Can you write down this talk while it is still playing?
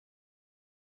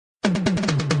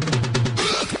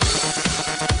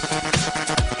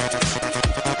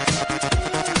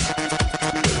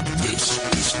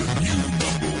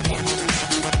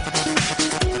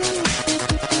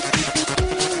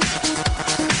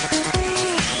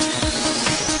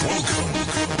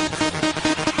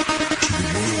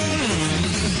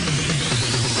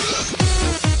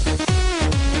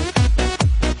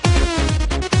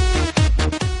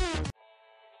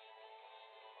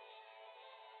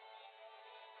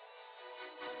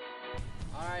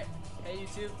Alright, hey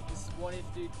YouTube, this is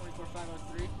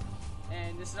 182-24503,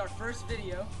 and this is our first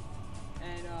video,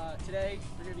 and today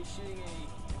we're going to be shooting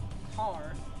a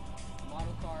car, a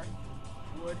model car,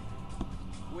 wood,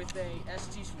 with a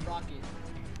Estes rocket,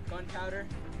 gunpowder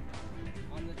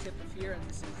on the tip of here, and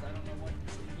this is, I don't know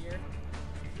what's in here,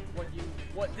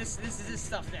 this is the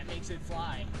stuff that makes it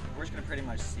fly. We're just going to pretty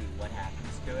much see what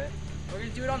happens to it. We're going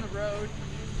to do it on the road,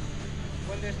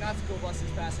 when there's not school buses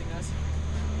passing us.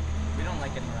 We don't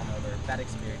like getting run over. Bad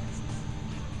experiences.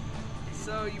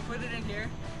 So you put it in here.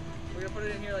 We're gonna put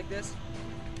it in here like this.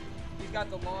 He's got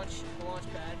the launch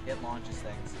pad. It launches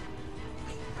things.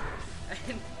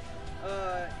 And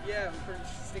yeah, we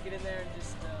stick it in there and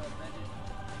just bend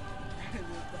it.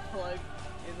 The plug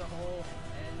in the hole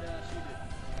and shoot it.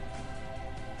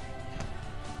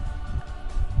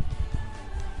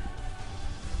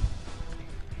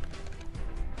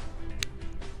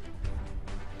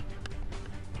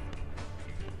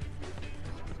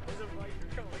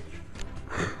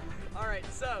 Alright,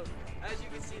 so as you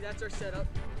can see, that's our setup.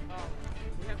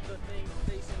 We have the thing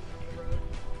facing the road, and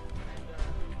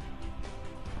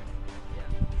yeah,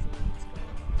 so it's going.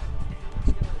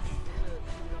 We're gonna shoot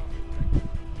it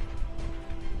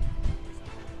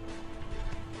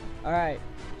off. Alright,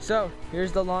 so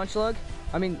here's the launch lug.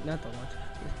 I mean, not the launch.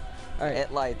 Alright.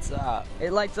 It lights up.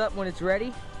 It lights up when it's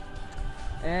ready.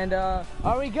 And are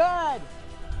we good?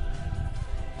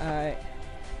 Alright.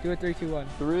 Do it 3, 2, 1.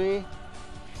 3,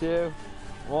 2,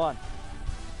 1.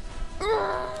 You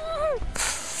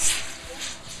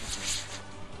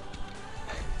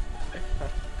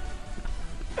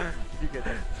get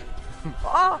it.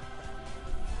 Oh!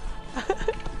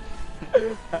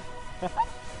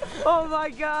 Oh my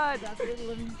God! That's the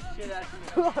living shit out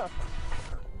of me.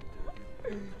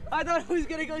 I thought it was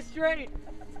gonna go straight.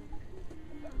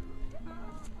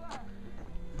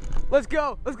 Let's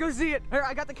go. Let's go see it. Here,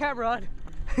 I got the camera on.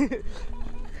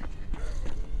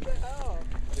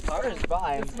 The car is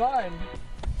fine. It's fine.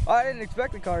 I didn't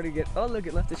expect the car to get. Oh, look,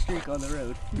 it left a streak on the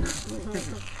road.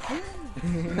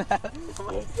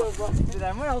 Did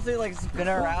anyone else like spin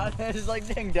around and just like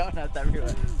dang donuts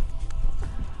everywhere?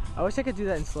 I wish I could do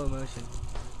that in slow motion.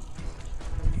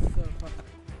 So fun.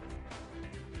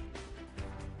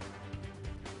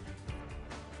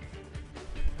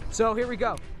 So here we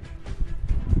go.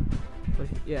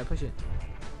 Push it. Yeah, push it.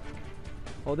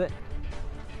 Hold it.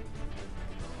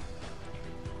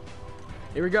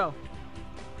 Here we go.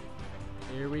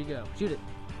 Here we go. Shoot it.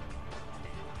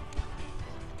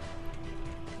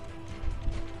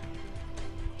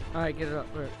 Alright, get it up.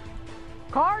 Right.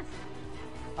 Cars!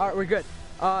 Alright, we're good.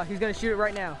 He's gonna shoot it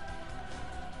right now.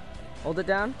 Hold it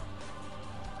down.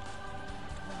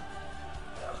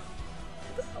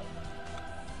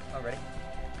 Oh, ready?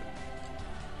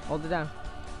 Hold it down.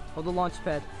 Hold the launch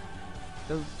pad.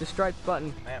 The striped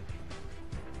button. I am.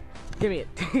 Give me it.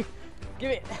 Give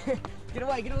me it. Get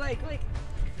away, quick.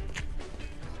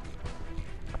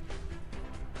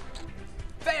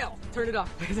 Fail! Turn it off.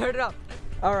 Turn it off.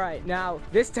 Alright, now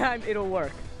this time it'll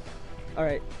work.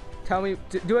 Alright, tell me,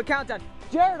 do a countdown.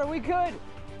 Jared, are we good?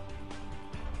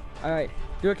 Alright,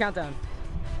 do a countdown.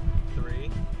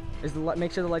 3.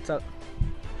 Make sure the light's up.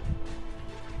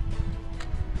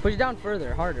 Push it down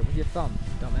further, harder with your thumb,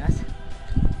 dumbass.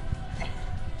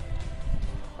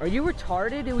 Are you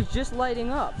retarded? It was just lighting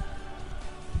up.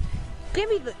 Give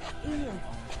me the...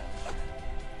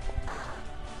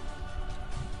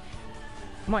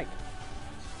 Mike.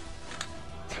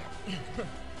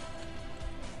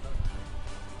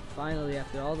 Finally,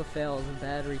 after all the fails and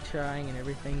battery trying and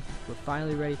everything, we're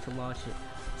finally ready to launch it.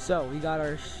 So, we got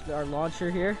our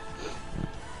launcher here.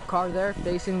 Car there,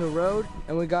 facing the road.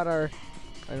 And we got our...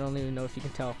 I don't even know if you can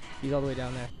tell. He's all the way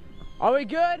down there. Are we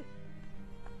good?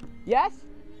 Yes?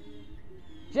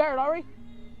 Jared, are we?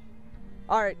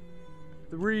 Alright.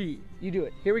 3. You do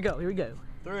it. Here we go.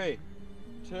 3,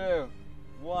 2,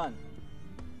 1.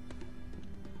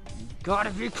 You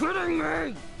gotta be kidding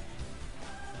me!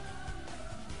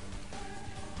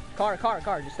 Car.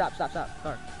 Just stop.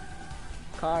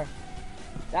 Car.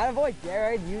 That avoid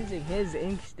Jared using his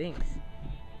instincts.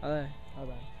 Hold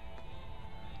on.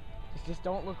 Just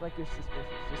don't look like you're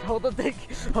suspicious.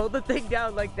 Just hold the thing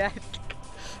down like that.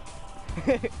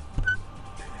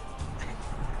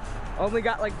 Only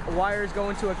got like wires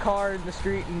going to a car in the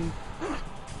street and.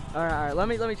 All right. Let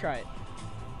me try it.